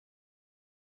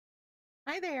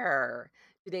Hi there.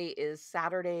 Today is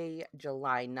Saturday,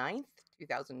 July 9th,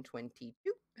 2022.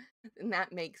 And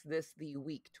that makes this the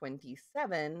week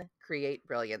 27 Create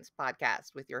Brilliance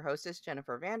podcast with your hostess,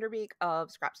 Jennifer Vanderbeek of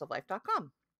scrapsoflife.com.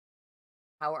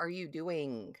 How are you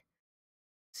doing?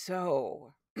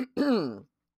 So,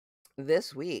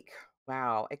 this week,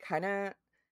 wow, I kind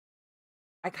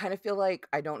of feel like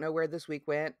I don't know where this week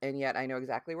went, and yet I know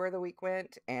exactly where the week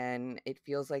went, and it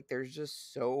feels like there's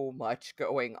just so much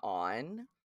going on,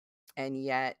 and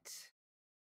yet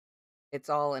it's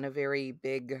all in a very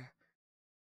big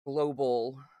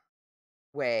global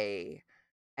way.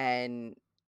 And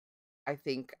I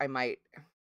think I might,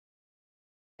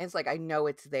 it's like I know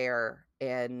it's there,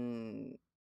 and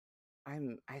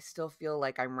I still feel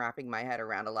like I'm wrapping my head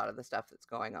around a lot of the stuff that's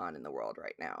going on in the world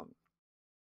right now.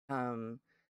 Um,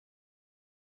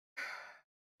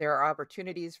 there are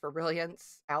opportunities for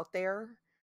brilliance out there,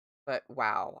 but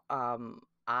wow,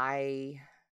 I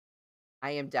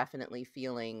am definitely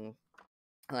feeling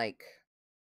like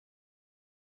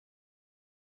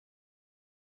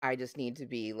I just need to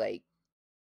be like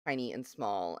tiny and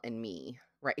small and me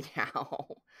right now.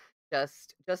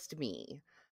 Just me.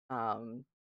 Um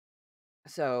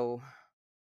so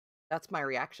that's my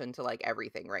reaction to like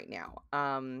everything right now.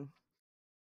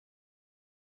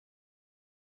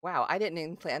 Wow, I didn't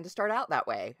even plan to start out that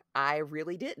way. I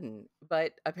really didn't,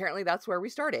 but apparently that's where we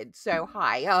started. So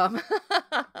hi.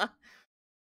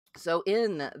 So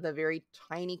in the very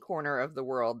tiny corner of the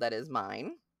world that is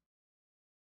mine,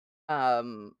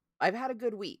 I've had a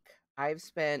good week. I've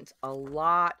spent a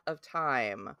lot of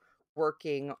time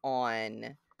working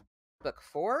on book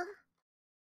 4.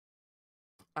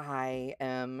 I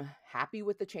am happy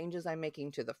with the changes I'm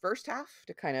making to the first half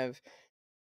to kind of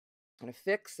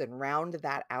fix and round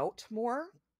that out more.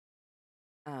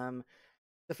 Um,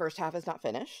 the first half is not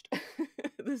finished.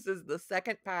 This is the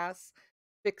second pass,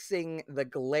 fixing the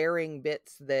glaring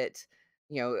bits that,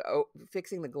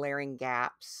 fixing the glaring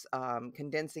gaps,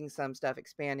 condensing some stuff,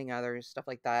 expanding others, stuff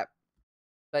like that.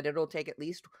 But it'll take at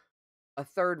least a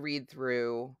third read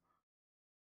through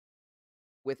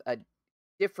with a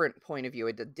different point of view,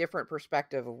 a different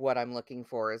perspective of what I'm looking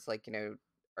for is like,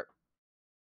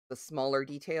 the smaller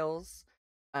details,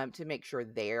 to make sure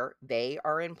they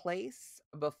are in place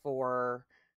before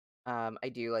I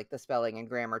do like the spelling and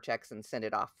grammar checks and send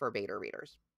it off for beta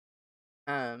readers.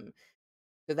 Um,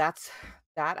 so that's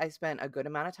that I spent a good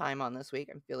amount of time on this week.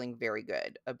 I'm feeling very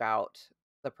good about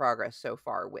the progress so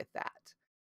far with that.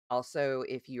 Also,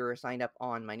 if you're signed up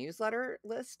on my newsletter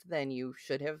list, then you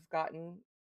should have gotten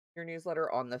your newsletter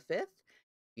on the 5th.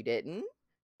 If you didn't,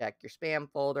 check your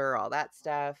spam folder, all that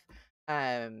stuff.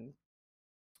 Um,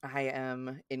 I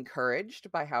am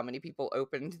encouraged by how many people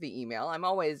opened the email. I'm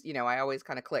always, I always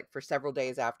kind of click for several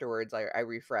days afterwards. I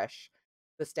refresh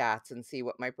the stats and see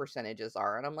what my percentages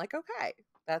are, and I'm like, okay,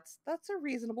 that's a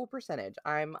reasonable percentage.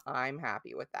 I'm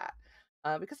happy with that,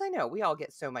 because I know we all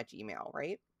get so much email,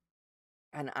 right?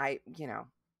 And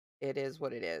it is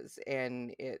what it is,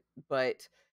 but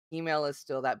email is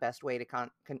still that best way to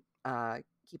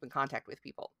keep in contact with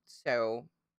people. So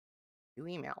do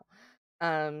email.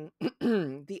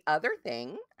 The other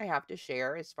thing I have to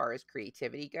share as far as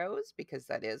creativity goes, because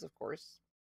that is, of course,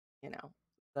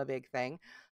 the big thing.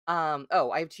 I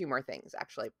have two more things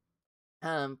actually.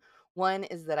 Um, One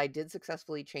is that I did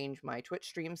successfully change my Twitch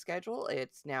stream schedule.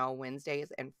 It's now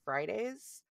Wednesdays and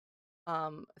Fridays,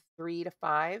 3 to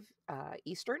 5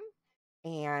 Eastern.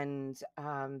 And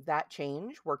that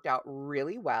change worked out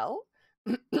really well.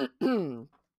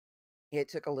 It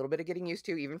took a little bit of getting used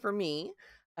to, even for me,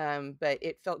 but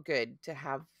it felt good to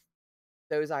have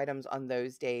those items on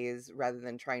those days rather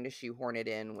than trying to shoehorn it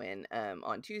in when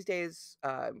on Tuesdays,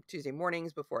 Tuesday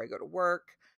mornings before I go to work.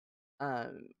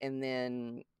 And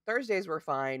then Thursdays were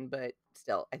fine, but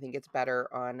still, I think it's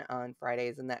better on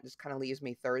Fridays, and that just kind of leaves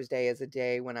me Thursday as a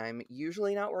day when I'm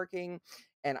usually not working,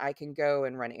 and I can go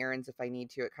and run errands if I need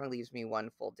to. It kind of leaves me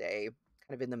one full day,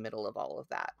 kind of in the middle of all of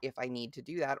that, if I need to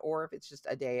do that, or if it's just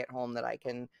a day at home that I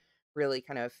can really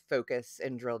kind of focus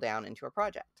and drill down into a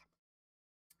project.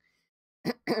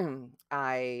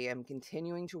 I am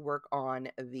continuing to work on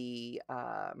the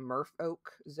Murph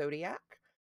Oak Zodiac.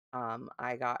 Um,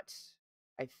 I got,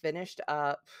 I finished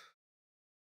up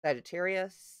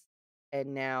Sagittarius,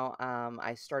 and now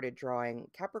I started drawing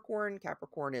Capricorn.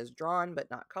 Capricorn is drawn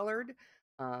but not colored.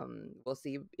 We'll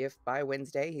see if by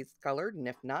Wednesday he's colored, and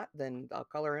if not, then I'll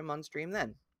color him on stream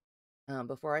then,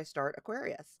 before I start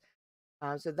Aquarius.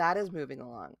 So that is moving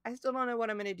along. I still don't know what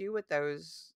I'm going to do with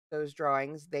those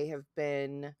drawings. They have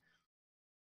been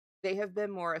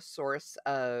more a source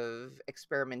of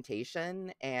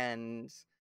experimentation and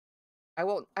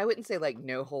I wouldn't say like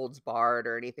no holds barred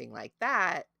or anything like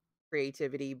that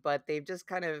creativity, but they've just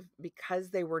kind of, because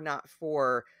they were not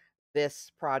for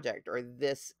this project or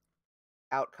this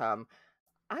outcome,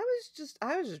 I was just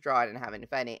drawing and having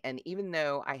fun. And even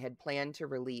though I had planned to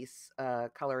release a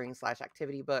coloring slash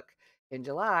activity book in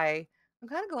July, I'm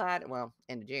kind of glad, well,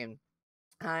 end of June,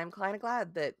 I'm kind of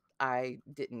glad that I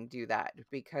didn't do that,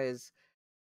 because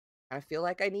I feel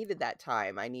like I needed that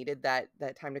time. I needed that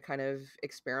time to kind of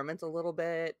experiment a little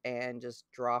bit and just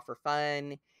draw for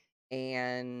fun.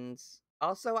 And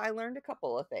also I learned a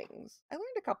couple of things.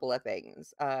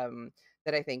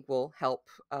 That I think will help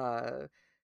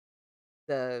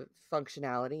the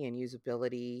functionality and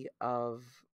usability of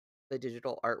the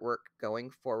digital artwork going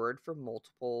forward for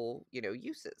multiple,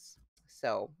 uses.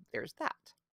 So there's that.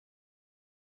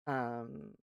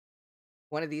 Um,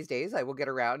 One of these days I will get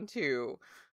around to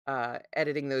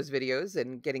editing those videos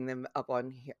and getting them up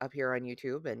here on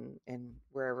YouTube and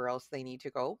wherever else they need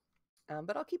to go.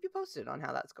 But I'll keep you posted on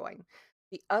how that's going.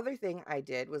 The other thing I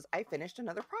did was I finished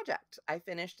another project. I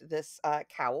finished this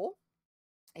cowl.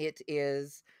 It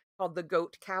is called the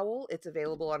Goat Cowl. It's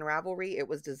available on Ravelry. It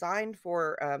was designed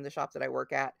for the shop that I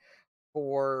work at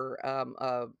for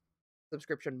a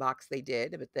subscription box they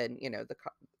did, but then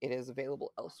it is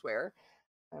available elsewhere.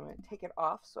 I'm going to take it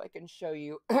off so I can show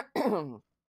you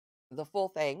the full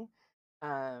thing.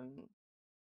 Um,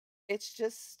 it's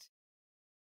just,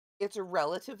 it's a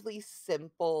relatively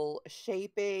simple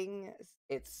shaping.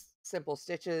 It's simple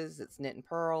stitches. It's knit and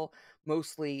purl,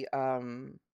 mostly,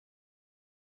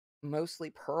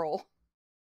 mostly pearl.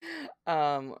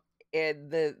 Um,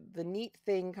 and the neat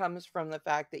thing comes from the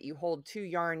fact that you hold two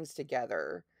yarns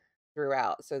together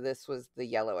throughout. So this was the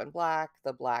yellow and black,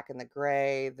 the black and the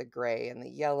gray and the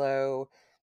yellow,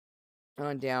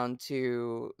 on down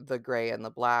to the gray and the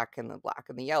black and the black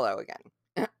and the yellow again.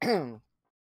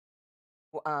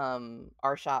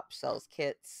 Our shop sells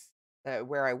kits.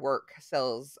 Where I work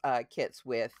sells kits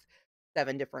with 6 or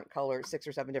 7 different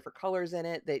colors in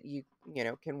it that you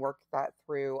can work that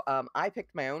through. I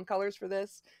picked my own colors for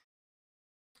this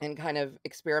and kind of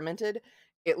experimented.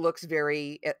 It looks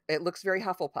very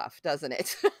Hufflepuff, doesn't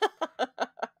it?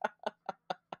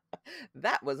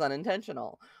 That was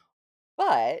unintentional.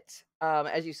 But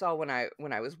as you saw when I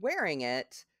was wearing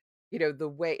it, the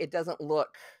way it doesn't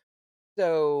look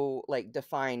so like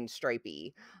defined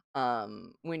stripy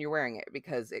when you're wearing it,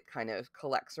 because it kind of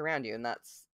collects around you, and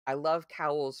I love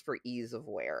cowls for ease of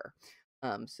wear.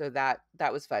 So that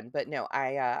was fun. But no,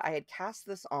 I had cast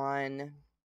this on.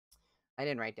 I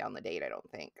didn't write down the date, I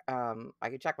don't think. I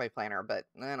could check my planner, but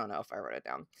I don't know if I wrote it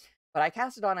down. But I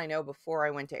cast it on, I know, before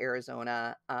I went to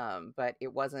Arizona. But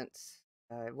it wasn't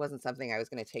something I was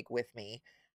going to take with me,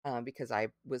 because I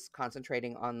was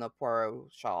concentrating on the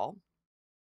Poirot shawl.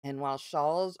 And while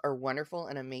shawls are wonderful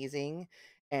and amazing,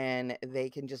 and they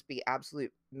can just be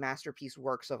absolute masterpiece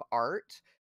works of art,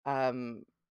 um,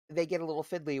 they get a little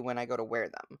fiddly when I go to wear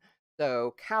them.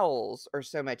 So cowls are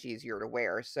so much easier to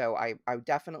wear. So I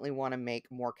definitely want to make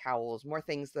more cowls, more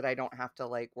things that I don't have to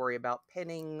like worry about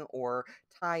pinning or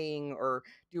tying or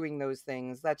doing those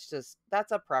things. That's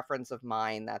a preference of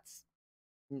mine.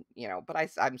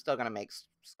 But I'm still going to make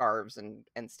scarves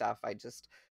and stuff. I just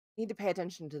need to pay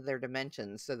attention to their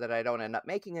dimensions so that I don't end up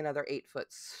making another 8-foot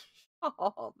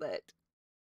shawl that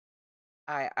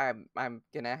I'm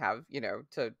gonna have,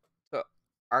 to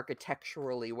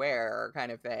architecturally wear, kind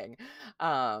of thing.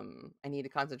 I need to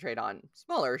concentrate on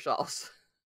smaller shawls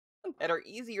that are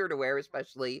easier to wear,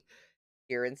 especially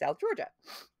here in South Georgia.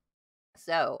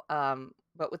 So,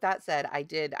 but with that said, I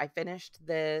finished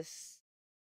this.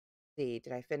 See,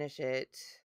 did I finish it?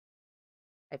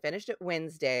 I finished it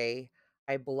Wednesday.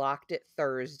 I blocked it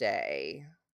Thursday.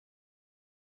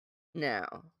 No.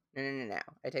 No, no, no, no.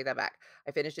 I take that back.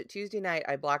 I finished it Tuesday night.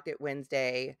 I blocked it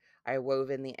Wednesday. I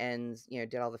wove in the ends,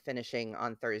 did all the finishing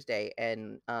on Thursday,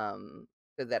 and so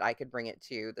that I could bring it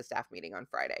to the staff meeting on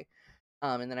Friday.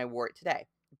 And then I wore it today.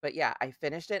 But yeah, I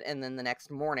finished it, and then the next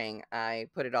morning I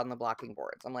put it on the blocking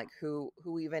boards. I'm like, who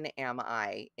even am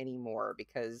I anymore?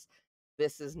 Because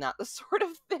this is not the sort of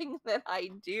thing that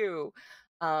I do.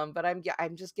 But I'm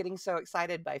just getting so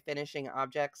excited by finishing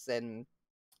objects and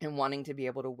wanting to be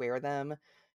able to wear them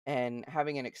and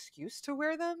having an excuse to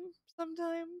wear them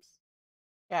sometimes.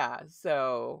 Yeah,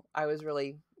 so I was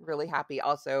really, really happy.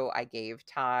 Also, I gave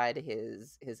Todd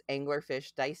his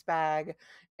anglerfish dice bag,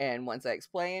 and once I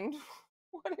explained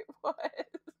what it was,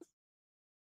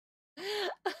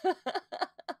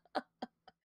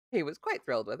 he was quite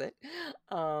thrilled with it.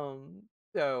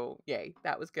 So yay,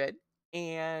 that was good.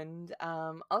 And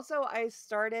also I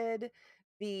started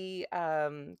the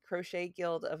Crochet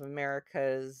Guild of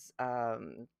America's uh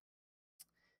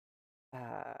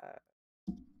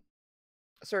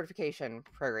certification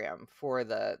program for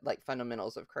the like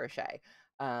fundamentals of crochet.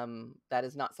 That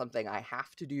is not something I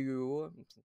have to do.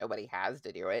 Nobody has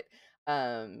to do it.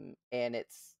 And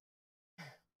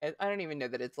I don't even know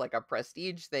that it's like a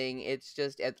prestige thing. It's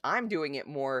just I'm doing it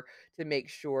more to make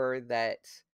sure that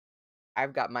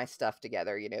I've got my stuff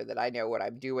together, that I know what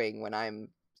I'm doing when I'm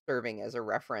serving as a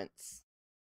reference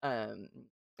um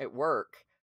at work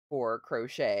for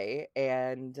crochet.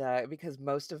 And because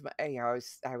most of my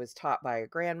I was taught by a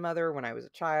grandmother when I was a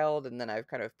child, and then I've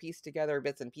kind of pieced together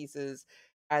bits and pieces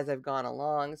as I've gone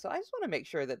along. So I just want to make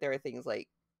sure that there are things like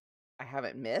I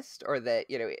haven't missed, or that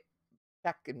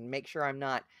check and make sure I'm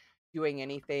not doing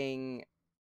anything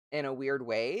in a weird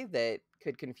way that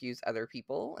could confuse other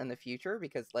people in the future.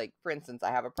 Because, like, for instance,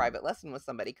 I have a private lesson with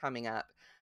somebody coming up,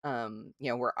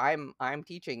 where I'm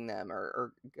teaching them,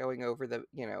 or going over the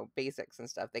basics and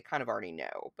stuff they kind of already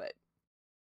know. But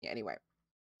yeah, anyway,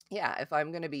 yeah, if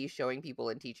I'm going to be showing people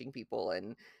and teaching people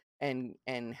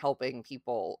and helping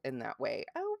people in that way,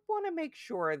 I want to make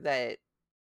sure that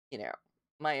you know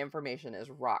my information is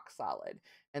rock solid.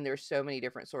 And there's so many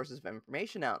different sources of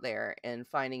information out there, and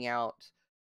finding out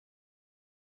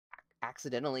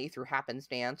accidentally through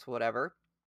happenstance, whatever,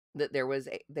 that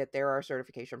that there are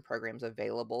certification programs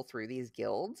available through these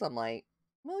guilds. I'm like,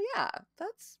 well, yeah,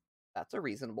 that's a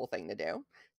reasonable thing to do.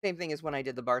 Same thing as when I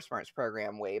did the Bar Smarts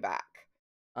program way back.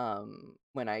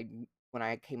 When I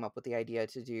came up with the idea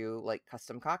to do like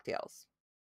custom cocktails.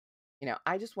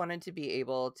 I just wanted to be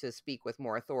able to speak with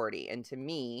more authority, and to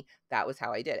me, that was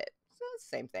how I did it. So it's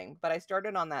the same thing, but I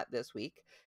started on that this week,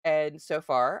 and so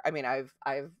far, I mean, I've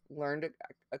learned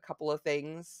a couple of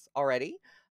things already,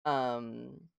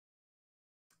 um,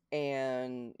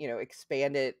 and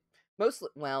expanded mostly.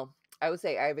 Well, I would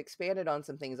say I've expanded on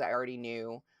some things I already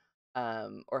knew,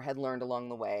 or had learned along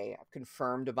the way. I've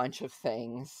confirmed a bunch of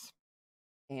things,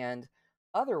 and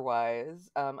otherwise,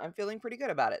 I'm feeling pretty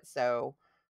good about it. So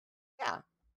yeah,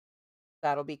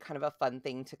 that'll be kind of a fun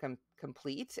thing to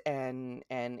complete, and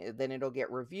then it'll get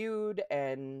reviewed,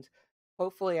 and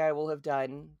hopefully I will have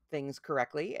done things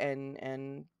correctly,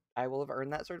 and I will have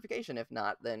earned that certification. If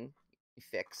not, then you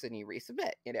fix and you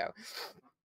resubmit.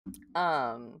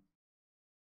 Um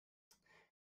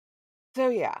so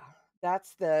yeah,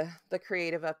 that's the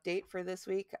creative update for this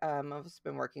week. I've just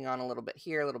been working on a little bit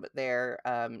here, a little bit there.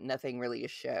 Nothing really to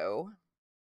show,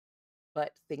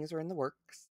 but things are in the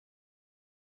works.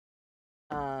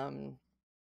 um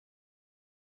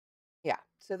yeah,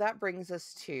 so that brings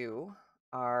us to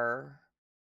our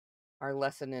our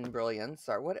lesson in brilliance.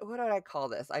 Or what did I call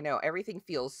this? I know everything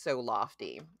feels so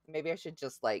lofty. Maybe I should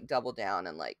just like double down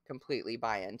and like completely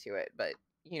buy into it, but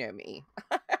you know me.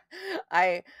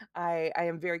 I I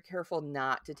am very careful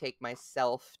not to take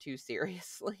myself too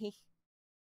seriously.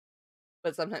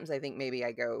 But sometimes I think maybe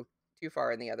I go too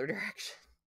far in the other direction.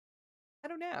 I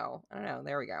don't know. I don't know.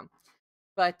 There we go.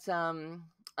 But I'm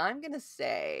going to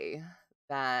say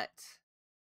that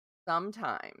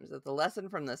sometimes that the lesson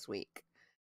from this week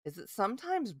is that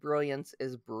sometimes brilliance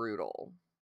is brutal.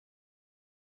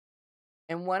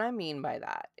 And what I mean by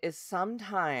that is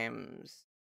sometimes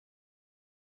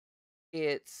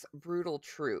it's brutal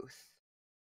truth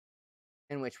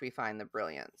in which we find the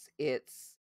brilliance.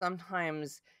 It's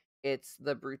sometimes it's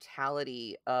the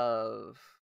brutality of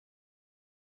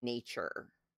nature,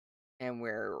 and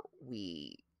where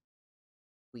we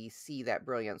see that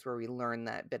brilliance, where we learn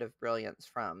that bit of brilliance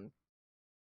from.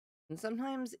 And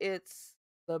sometimes it's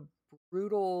the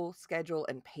brutal schedule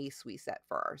and pace we set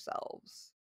for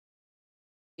ourselves.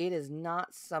 It is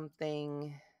not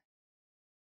something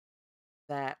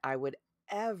that I would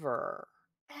ever,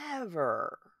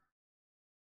 ever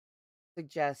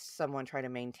suggest someone try to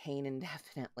maintain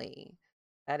indefinitely.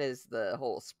 That is the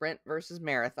whole sprint versus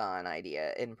marathon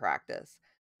idea in practice.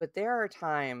 But there are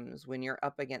times when you're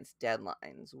up against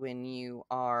deadlines, when you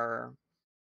are,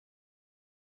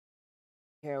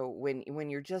 when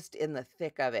you're just in the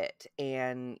thick of it,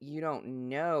 and you don't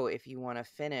know if you want to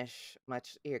finish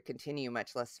much, or continue,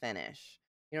 much less finish.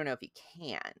 You don't know if you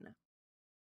can.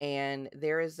 And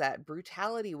there is that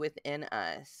brutality within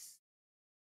us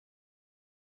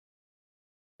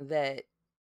that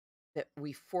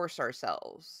we force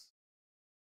ourselves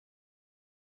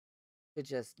to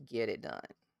just get it done.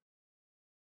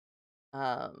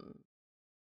 Um,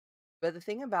 but the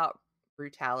thing about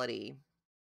brutality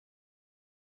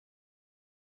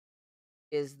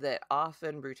is that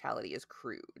often brutality is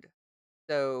crude.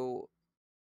 So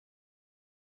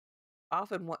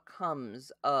often what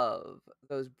comes of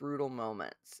those brutal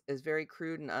moments is very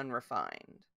crude and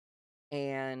unrefined.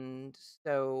 And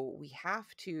so we have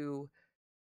to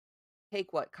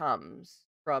take what comes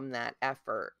from that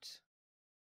effort,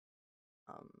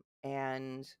 um,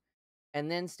 and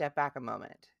then step back a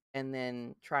moment and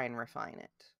then try and refine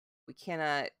it. We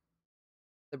cannot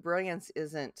The brilliance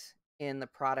isn't in the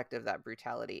product of that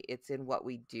brutality, it's in what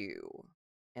we do.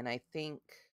 And I think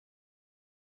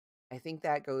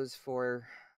that goes for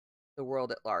the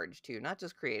world at large too, not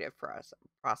just creative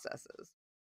processes.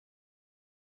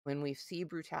 When we see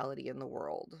brutality in the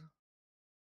world,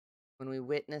 when we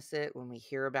witness it, when we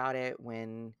hear about it,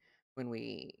 when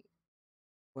we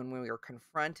when we are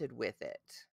confronted with it,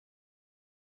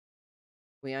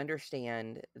 we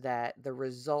understand that the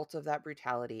result of that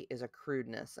brutality is a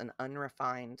crudeness, an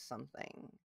unrefined something.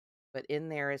 But in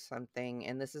there is something,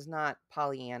 and this is not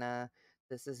Pollyanna,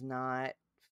 this is not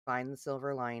find the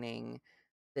silver lining.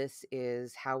 This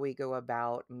is how we go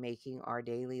about making our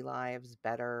daily lives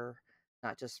better,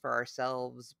 not just for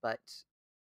ourselves, but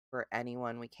for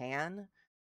anyone we can.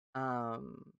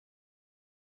 Um,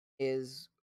 is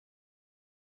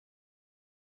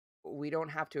We don't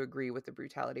have to agree with the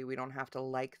brutality. We don't have to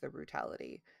like the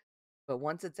brutality. But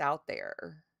once it's out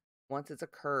there, once it's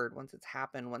occurred, once it's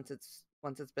happened, once it's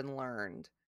been learned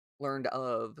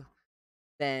of,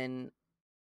 then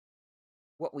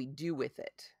what we do with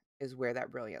it is where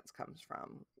that brilliance comes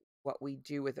from. What we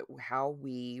do with it, how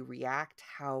we react,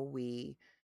 how we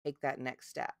take that next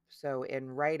step. So in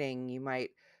writing, you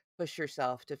might push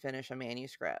yourself to finish a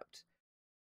manuscript,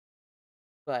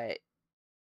 but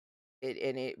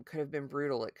it could have been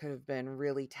brutal. It could have been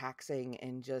really taxing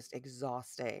and just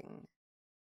exhausting.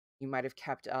 You might have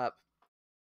kept up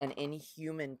an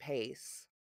inhuman pace,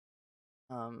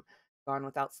 um, gone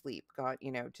without sleep,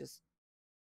 just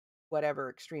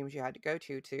whatever extremes you had to go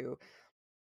to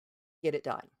get it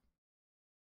done.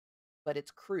 But it's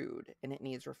crude and it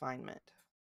needs refinement.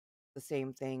 The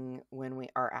same thing when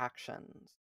our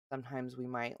actions. Sometimes we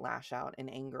might lash out in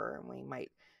anger, and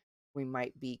we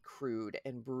might be crude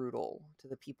and brutal to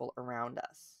the people around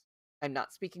us. I'm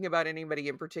not speaking about anybody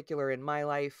in particular in my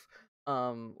life,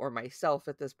 or myself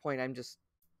at this point. I'm just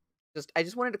I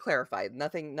just wanted to clarify.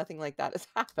 Nothing like that has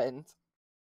happened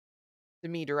to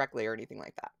me directly or anything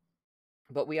like that.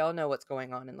 But we all know what's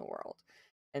going on in the world.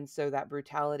 And so that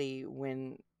brutality,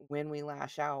 when we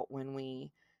lash out, when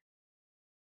we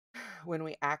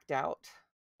act out,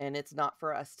 and it's not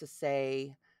for us to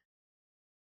say,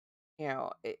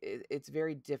 it's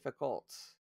very difficult,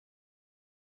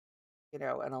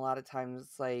 and a lot of times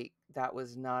it's like that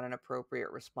was not an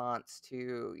appropriate response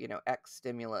to, X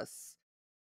stimulus.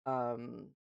 Um,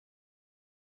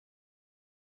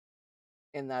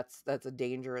 and that's a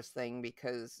dangerous thing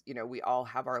because, we all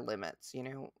have our limits.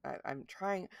 I'm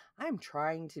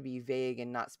trying to be vague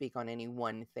and not speak on any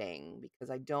one thing because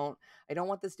I don't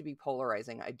want this to be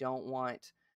polarizing. I don't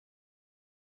want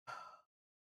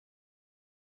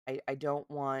to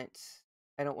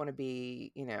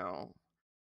be, I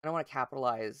don't want to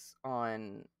capitalize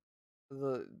on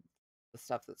the the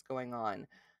stuff that's going on.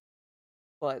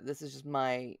 But this is just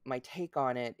my take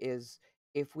on it is,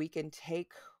 if we can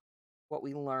take what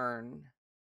we learn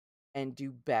and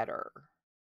do better,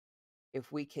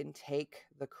 if we can take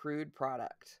the crude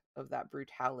product of that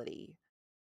brutality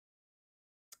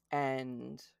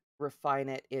and refine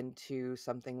it into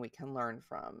something we can learn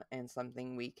from and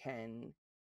something we can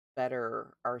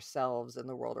better ourselves and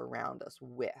the world around us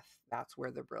with, that's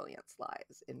where the brilliance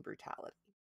lies, in brutality.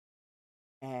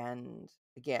 And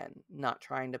again, not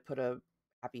trying to put a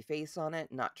happy face on it,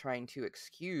 not trying to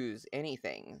excuse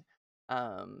anything.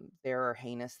 There are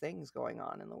heinous things going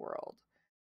on in the world.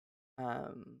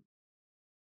 Um,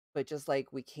 but just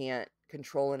like we can't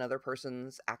control another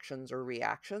person's actions or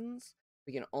reactions,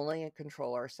 we can only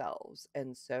control ourselves.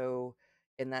 And so,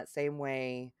 in that same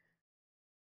way,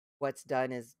 what's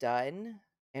done is done,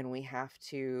 and we have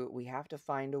to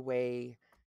find a way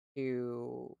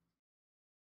to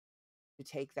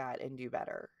take that and do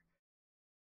better.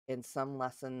 And some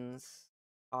lessons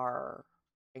are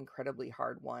incredibly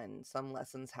hard won. Some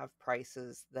lessons have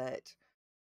prices that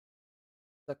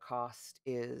the cost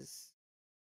is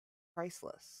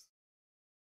priceless.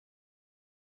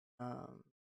 Um,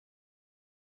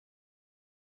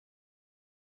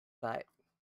 but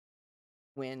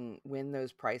when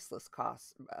those prices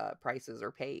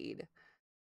are paid,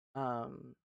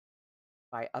 um,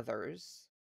 by others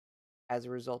as a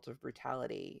result of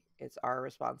brutality, it's our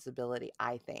responsibility,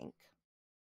 I think.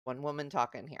 One woman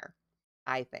talking here,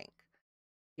 I think,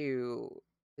 to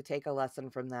take a lesson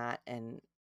from that. And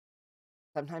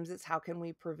sometimes it's, how can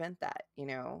we prevent that?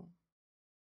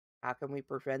 How can we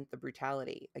prevent the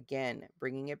brutality? Again,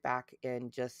 bringing it back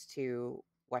in just to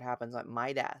what happens at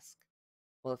my desk.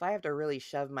 Well, if I have to really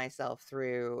shove myself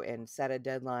through and set a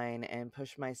deadline and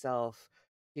push myself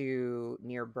to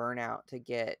near burnout to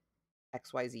get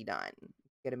XYZ done,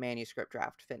 get a manuscript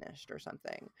draft finished or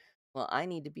something, well, I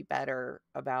need to be better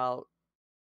about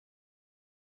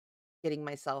getting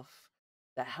myself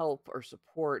the help or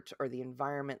support or the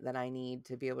environment that I need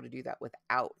to be able to do that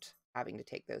without having to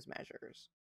take those measures.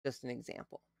 Just an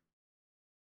example.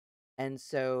 And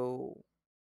so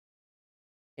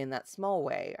in that small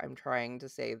way, I'm trying to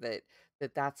say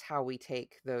that's how we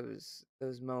take those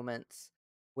moments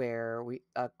where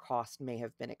a cost may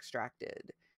have been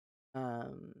extracted,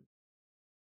 um,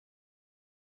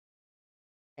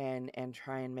 and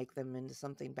try and make them into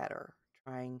something better.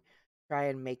 Try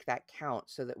and make that count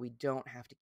so that we don't have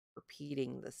to keep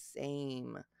repeating the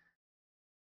same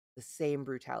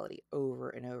brutality over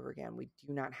and over again. We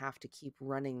do not have to keep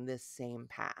running this same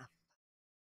path.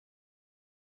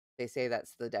 They say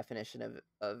that's the definition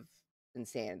of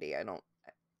insanity.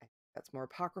 That's more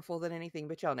apocryphal than anything,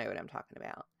 but y'all know what I'm talking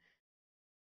about.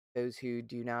 Those who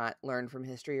do not learn from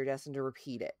history are destined to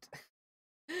repeat it.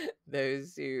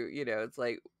 Those who, it's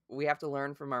like we have to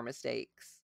learn from our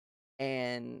mistakes.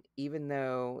 And even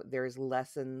though there's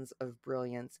lessons of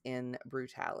brilliance in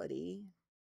brutality,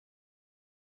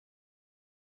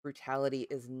 brutality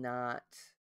is not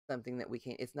something that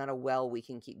it's not a well we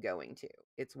can keep going to.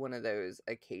 It's one of those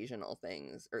occasional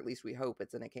things, or at least we hope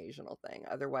it's an occasional thing.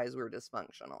 Otherwise, we're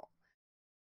dysfunctional.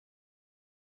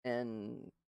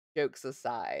 And jokes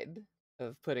aside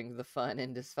of putting the fun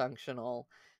in dysfunctional,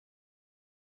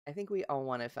 I think we all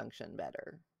want to function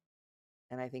better.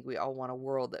 And I think we all want a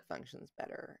world that functions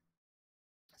better.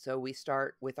 So we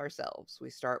start with ourselves. We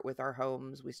start with our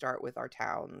homes. We start with our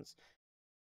towns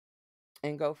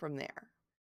and go from there.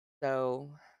 So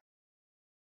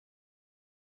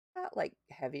not like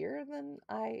heavier than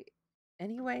I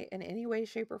in any way,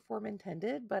 shape, or form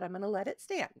intended, but I'm going to let it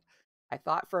stand. I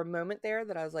thought for a moment there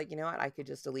that I was like, you know what, I could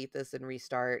just delete this and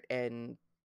restart and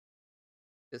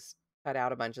just cut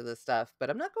out a bunch of this stuff, but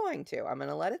I'm not going to. I'm going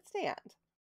to let it stand.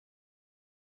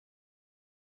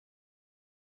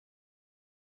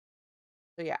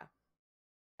 So yeah,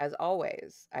 as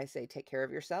always, I say take care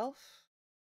of yourself,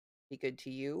 be good to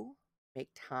you, make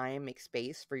time, make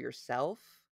space for yourself,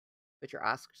 put your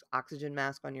oxygen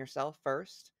mask on yourself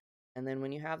first, and then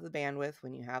when you have the bandwidth,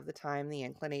 when you have the time, the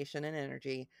inclination, and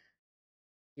energy,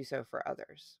 do so for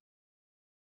others.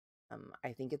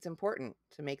 I think it's important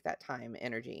to make that time,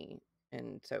 energy,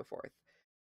 and so forth.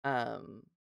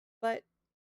 But,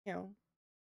 you know,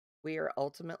 we are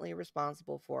ultimately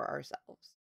responsible for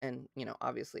ourselves. And,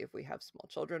 obviously, if we have small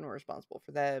children, we're responsible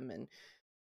for them and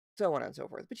so on and so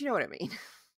forth. But you know what I mean?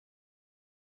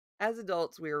 As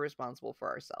adults, we are responsible for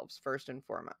ourselves first and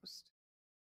foremost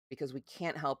because we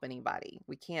can't help anybody.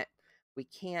 We can't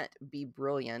be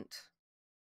brilliant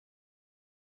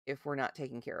if we're not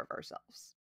taking care of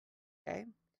ourselves. Okay?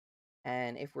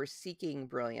 And if we're seeking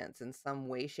brilliance in some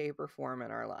way, shape, or form in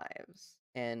our lives,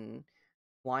 and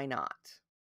why not?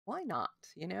 Why not?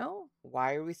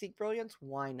 Why do we seek brilliance?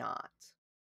 Why not?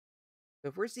 So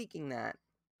if we're seeking that,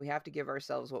 we have to give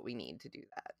ourselves what we need to do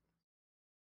that.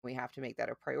 We have to make that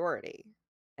a priority.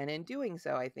 And in doing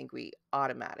so, I think we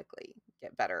automatically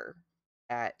get better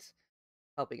at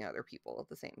helping other people at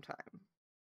the same time.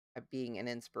 At being an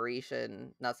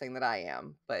inspiration, not saying that I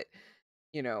am, but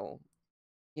you know,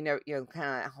 kind of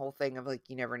that whole thing of like,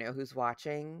 you never know who's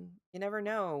watching. You never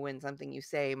know when something you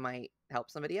say might help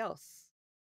somebody else.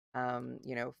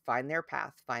 Find their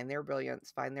path, find their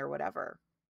brilliance, find their whatever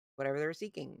they're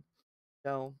seeking.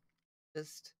 So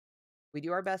just, we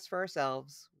do our best for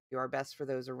ourselves, we do our best for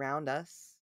those around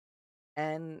us,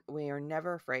 and we are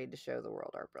never afraid to show the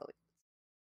world our brilliance.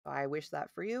 So I wish that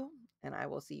for you, and I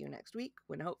will see you next week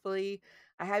when hopefully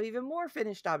I have even more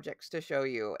finished objects to show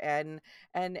you and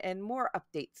more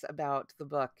updates about the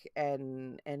book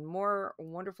and more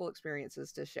wonderful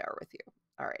experiences to share with you.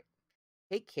 All right.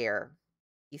 Take care.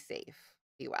 Be safe.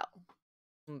 Be well.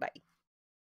 Bye.